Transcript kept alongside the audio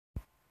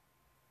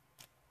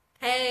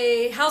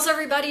Hey, how's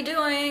everybody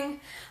doing?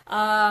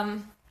 I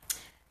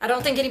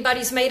don't think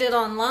anybody's made it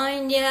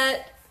online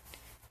yet.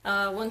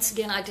 Once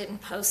again, I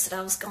didn't post that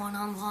I was going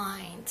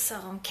online, so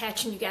I'm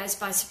catching you guys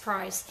by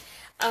surprise.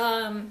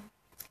 Um,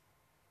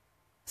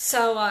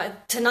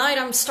 Tonight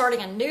I'm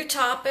starting a new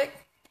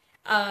topic.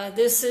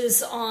 This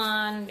is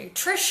on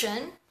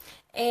nutrition,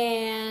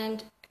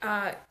 and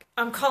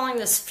I'm calling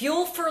this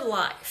Fuel for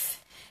Life.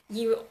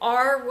 You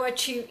are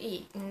what you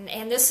eat.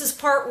 And this is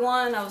part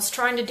one. I was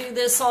trying to do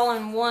this all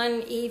in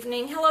one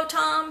evening. Hello,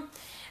 Tom.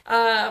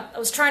 I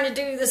was trying to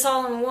do this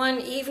all in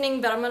one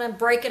evening, but I'm going to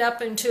break it up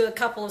into a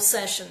couple of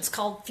sessions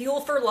called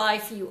Fuel for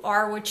Life. You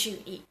are what you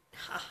eat.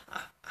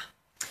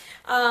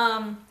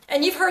 And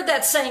you've heard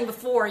that saying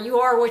before. You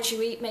are what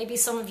you eat. Maybe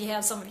some of you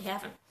have, some of you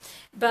haven't.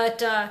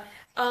 But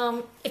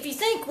if you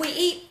think we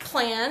eat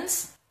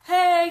plants,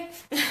 hey,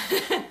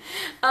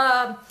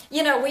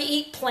 we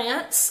eat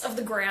plants of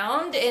the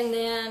ground, and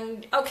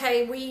then,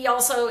 okay, we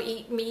also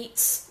eat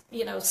meats,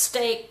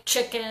 steak,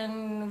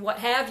 chicken, what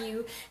have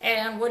you,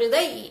 and what do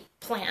they eat?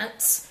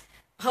 Plants,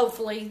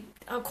 hopefully.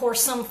 Of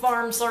course, some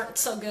farms aren't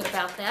so good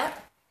about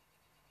that.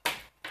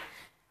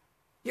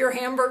 Your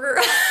hamburger?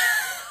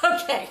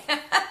 Okay.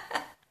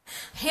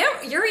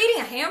 You're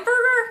eating a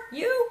hamburger?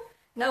 You?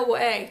 No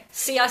way.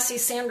 See, I see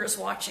Sandra's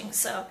watching,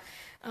 so...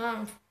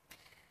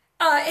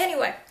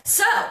 Anyway,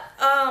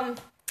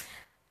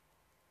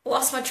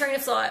 lost my train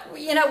of thought.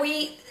 We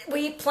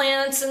eat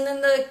plants, and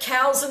then the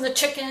cows and the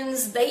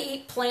chickens, they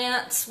eat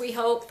plants, we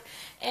hope,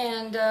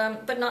 and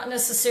but not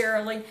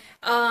necessarily.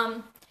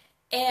 And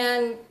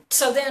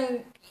so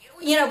then,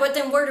 but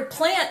then where do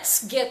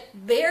plants get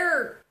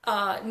their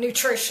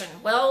nutrition?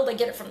 Well, they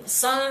get it from the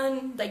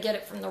sun, they get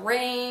it from the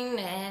rain,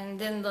 and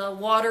then the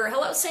water.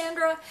 Hello,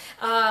 Sandra.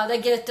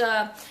 They get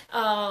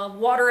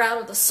water out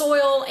of the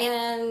soil,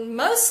 and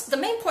the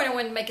main point I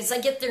want to make is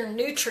they get their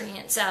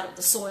nutrients out of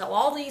the soil.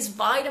 All these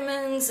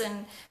vitamins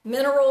and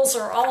minerals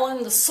are all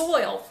in the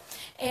soil,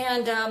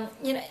 and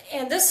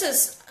and this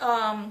is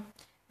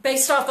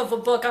based off of a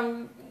book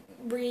I'm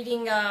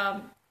reading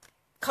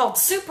called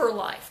Super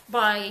Life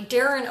by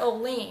Darren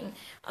O'Lean.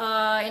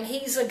 And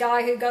he's a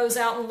guy who goes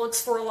out and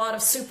looks for a lot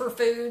of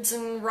superfoods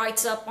and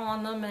writes up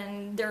on them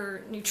and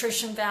their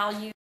nutrition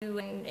value,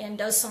 and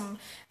does some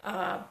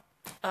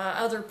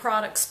other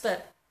products.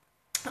 But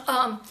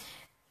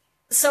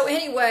so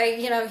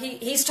anyway,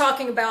 he's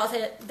talking about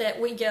it,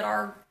 that we get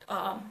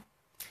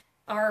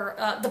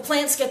the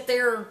plants get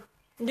their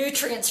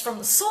nutrients from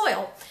the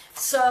soil.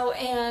 So,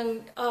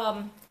 and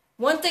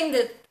one thing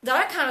that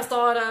I kind of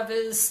thought of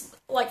is,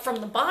 like, from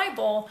the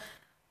Bible,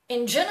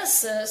 in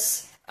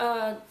Genesis,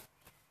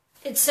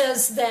 it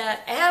says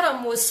that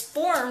Adam was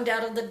formed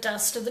out of the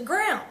dust of the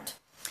ground,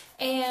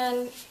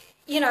 and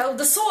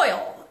the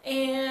soil,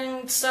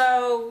 and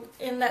so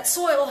in that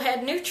soil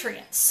had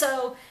nutrients.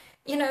 So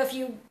if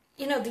you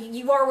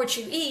you are what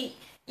you eat,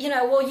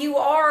 well, you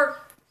are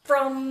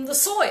from the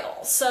soil,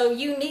 so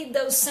you need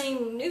those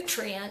same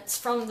nutrients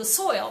from the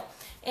soil.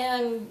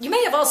 And you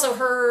may have also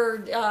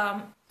heard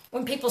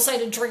when people say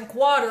to drink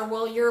water,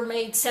 well, you're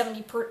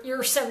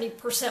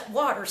 70%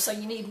 water, so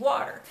you need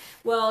water.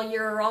 Well,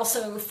 you're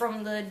also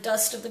from the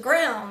dust of the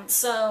ground,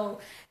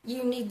 so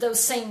you need those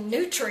same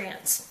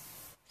nutrients.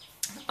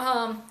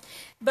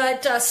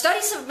 But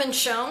studies have been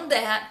shown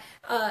that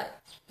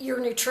your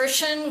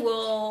nutrition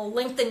will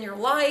lengthen your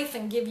life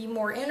and give you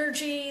more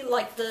energy.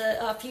 Like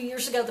a few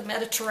years ago, the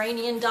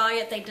Mediterranean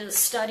diet, they did a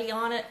study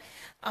on it.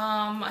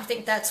 I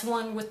think that's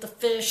one with the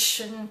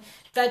fish and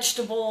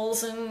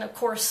vegetables, and of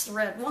course the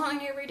red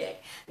wine every day.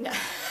 No,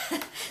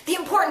 the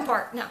important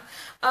part, no.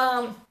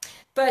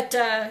 But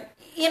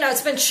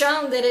it's been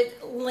shown that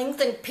it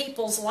lengthened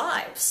people's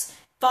lives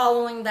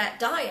following that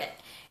diet,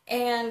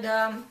 and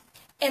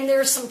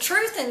there's some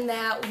truth in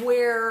that,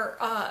 where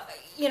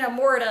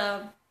more at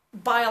a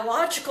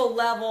biological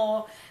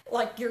level,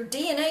 like your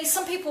DNA.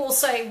 Some people will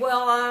say,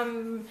 well,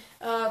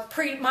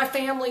 my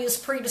family is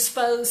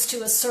predisposed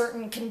to a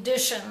certain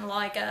condition,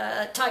 like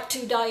a type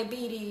 2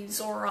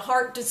 diabetes or a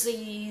heart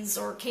disease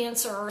or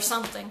cancer or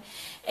something.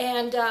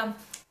 And,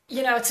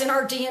 it's in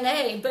our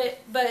DNA,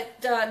 but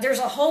there's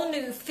a whole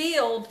new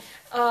field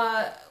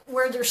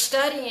where they're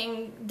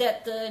studying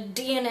that the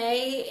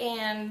DNA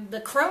and the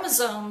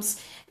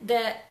chromosomes,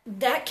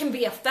 that can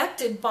be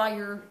affected by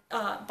your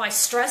by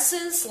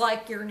stresses,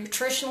 like your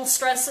nutritional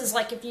stresses.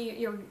 Like if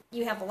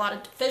you have a lot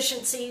of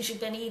deficiencies, you've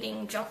been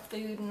eating junk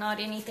food and not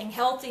anything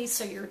healthy,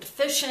 so you're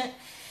deficient,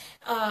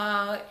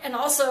 and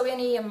also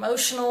any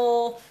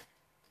emotional,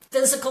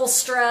 physical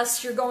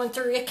stress you're going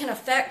through, it can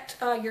affect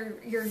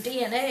your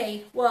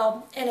DNA.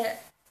 Well,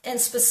 and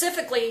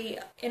specifically,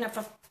 and if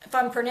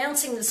I'm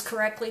pronouncing this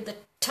correctly, the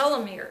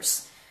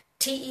telomeres,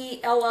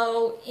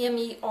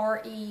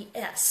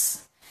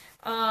 telomeres.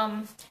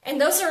 And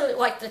those are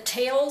like the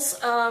tails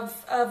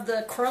of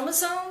the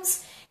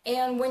chromosomes,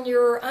 and when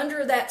you're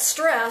under that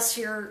stress,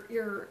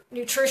 your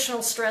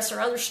nutritional stress or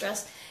other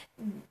stress,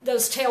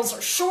 those tails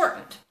are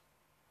shortened,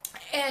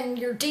 and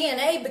your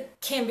DNA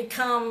can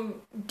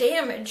become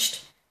damaged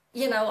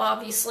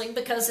obviously,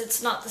 because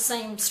it's not the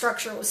same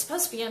structure it was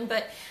supposed to be in.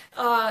 But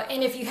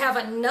and if you have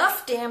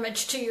enough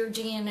damage to your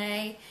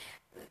DNA,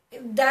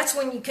 that's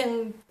when you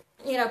can,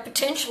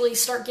 potentially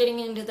start getting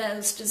into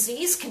those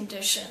disease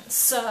conditions.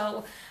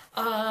 So,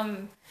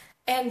 and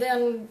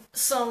then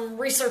some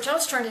research I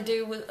was trying to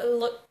do with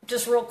look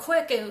just real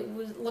quick. It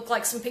would look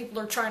like some people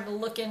are trying to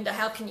look into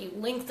how can you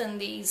lengthen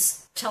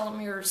these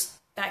telomeres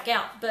back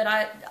out. But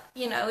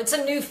it's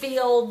a new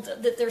field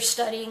that they're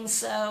studying.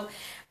 So,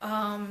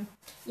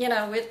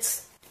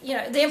 it's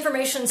the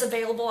information's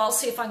available. I'll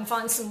see if I can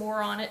find some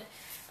more on it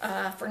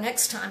for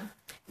next time.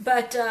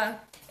 But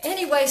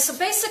anyway, so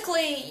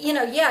basically,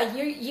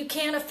 you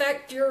can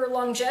affect your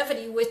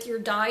longevity with your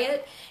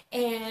diet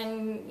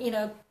and,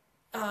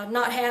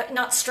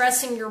 not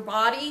stressing your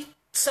body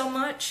so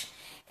much.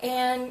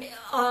 And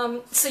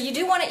so you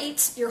do want to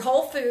eat your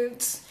whole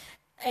foods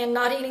and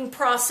not eating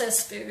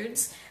processed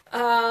foods.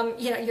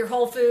 Your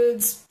whole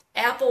foods,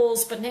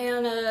 apples,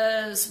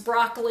 bananas,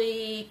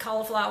 broccoli,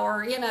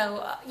 cauliflower,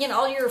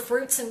 all your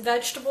fruits and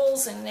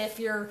vegetables. And if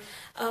you're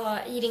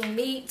eating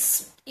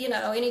meats,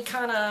 any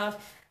kind of,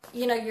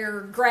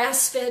 your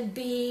grass-fed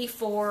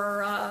beef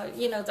or,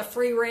 the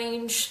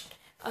free-range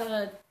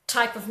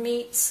type of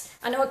meats.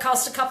 I know it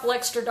costs a couple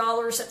extra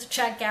dollars at the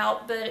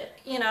checkout, but,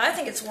 I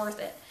think it's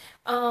worth it.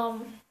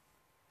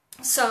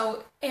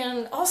 So,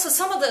 and also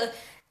some of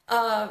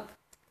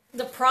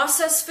the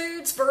processed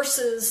foods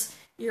versus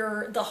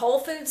the whole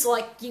foods,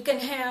 like you can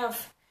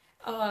have,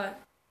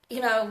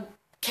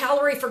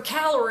 calorie for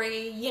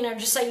calorie,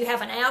 just say you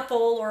have an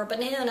apple or a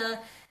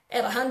banana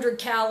at 100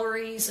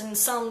 calories and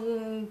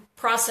some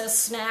processed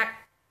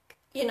snack,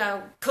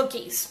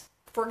 cookies,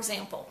 for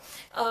example.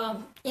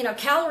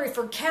 Calorie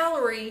for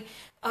calorie,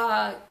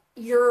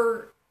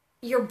 your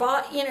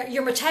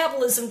your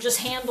metabolism just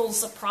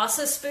handles the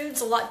processed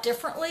foods a lot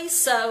differently.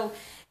 So,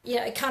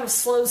 it kind of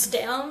slows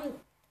down,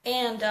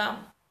 and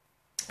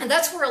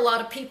that's where a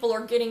lot of people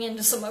are getting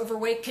into some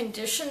overweight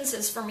conditions,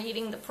 is from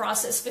eating the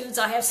processed foods.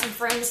 I have some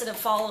friends that have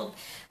followed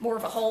more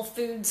of a whole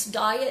foods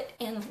diet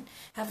and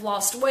have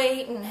lost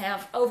weight and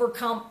have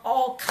overcome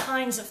all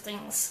kinds of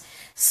things.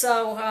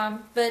 So,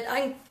 but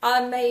I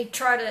may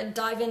try to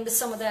dive into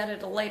some of that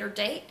at a later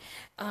date,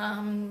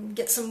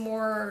 get some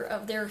more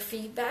of their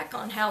feedback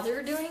on how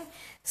they're doing.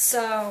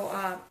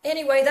 So,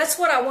 anyway, that's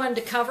what I wanted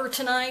to cover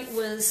tonight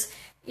was,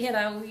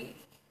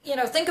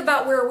 think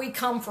about where we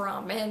come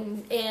from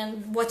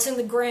and what's in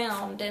the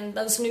ground and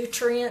those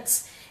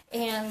nutrients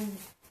and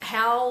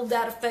how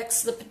that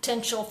affects the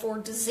potential for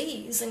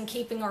disease, and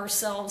keeping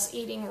ourselves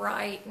eating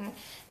right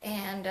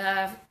and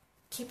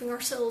keeping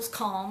ourselves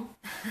calm.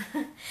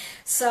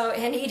 So,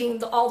 and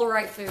eating all the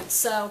right foods.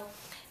 So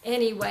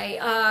anyway,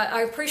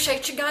 I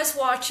appreciate you guys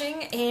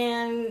watching,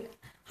 and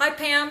hi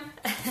Pam.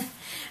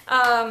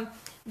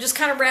 Just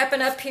kind of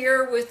wrapping up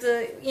here with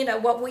the,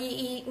 what we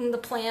eat and the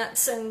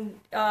plants and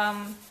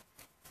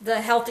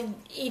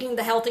eating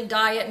the healthy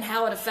diet and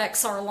how it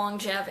affects our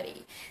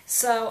longevity.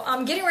 So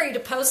I'm getting ready to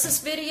post this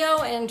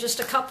video in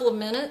just a couple of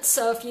minutes.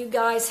 So if you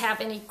guys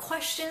have any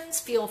questions,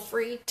 feel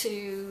free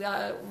to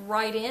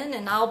write in,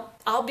 and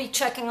I'll be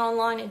checking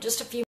online in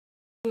just a few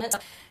minutes.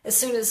 As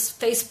soon as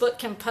Facebook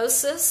can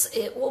post this,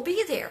 it will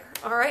be there.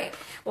 All right.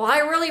 Well, I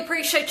really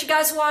appreciate you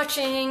guys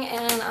watching,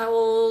 and I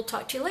will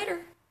talk to you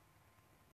later.